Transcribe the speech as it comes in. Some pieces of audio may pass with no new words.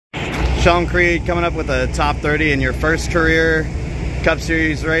Sheldon Creed coming up with a top 30 in your first career Cup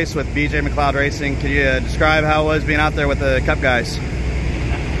Series race with BJ McLeod Racing. Can you describe how it was being out there with the Cup guys?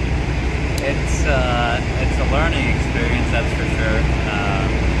 It's a learning experience, that's for sure.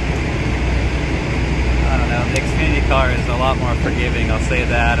 I don't know, the Xfinity car is a lot more forgiving, I'll say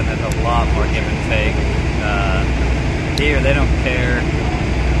that, and there's a lot more give and take. Here, they don't care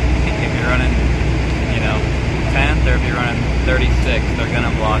if you're running, 10th, or if you're running 36, they're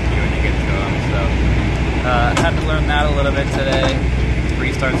gonna block you when you get to them. So I had to learn that a little bit today.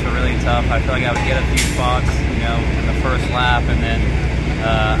 Restarts were really tough. I feel like I would get a few spots, in the first lap, and then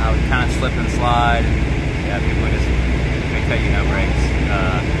I would kind of slip and slide. And, yeah, people would just cut no brakes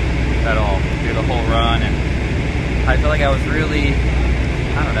at all through the whole run. And I feel like I was really,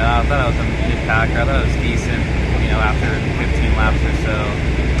 I don't know, I thought I was a mid-packer. I thought I was decent, after 15 laps or so.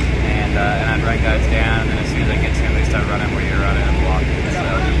 And I'd run guys down, and then as soon as I get to them, they start running where you're running and blocking. So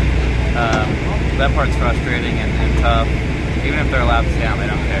that part's frustrating and tough. Even if they're laps down,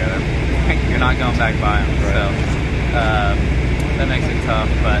 they don't care. You're not going back by them. Right. So that makes it tough.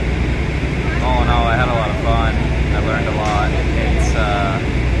 But all in all, I had a lot of fun. I learned a lot. It's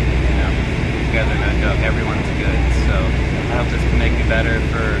you guys are no joke. Everyone's good. So I hope this can make me better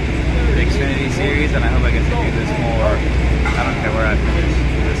for the Xfinity Series, and I hope I get to do this more. I don't care where I finish.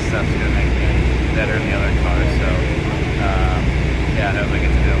 This stuff's gonna make me better in the other cars. So yeah, I hope I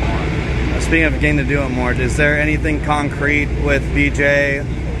get to do it more. Speaking of getting to do it more, is there anything concrete with BJ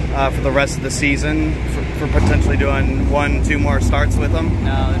for the rest of the season for potentially doing 1-2 more starts with them?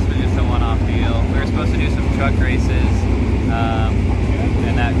 No, this was just a one-off deal. We were supposed to do some truck races,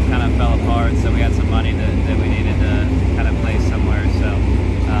 and that kind of fell apart. So we had some money that we needed to kind of place somewhere. So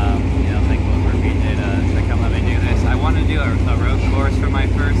thankful for BJ to come let me do this. I wanted to do a road course for my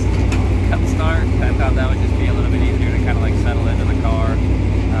first Cup start. I thought that would just be a little bit easier to kind of like settle into the car,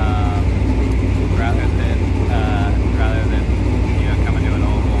 rather than coming to an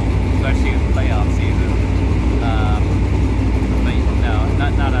oval, especially in playoff season. But no,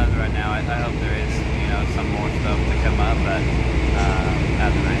 not as of right now. I hope there is some more stuff to come up, but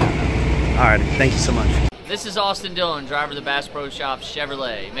as of right now, no. All right, thank you so much. This is Austin Dillon, driver of the Bass Pro Shops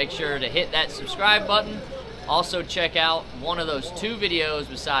Chevrolet. Make sure to hit that subscribe button. Also check out one of those 2 videos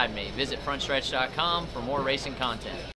beside me. Visit frontstretch.com for more racing content.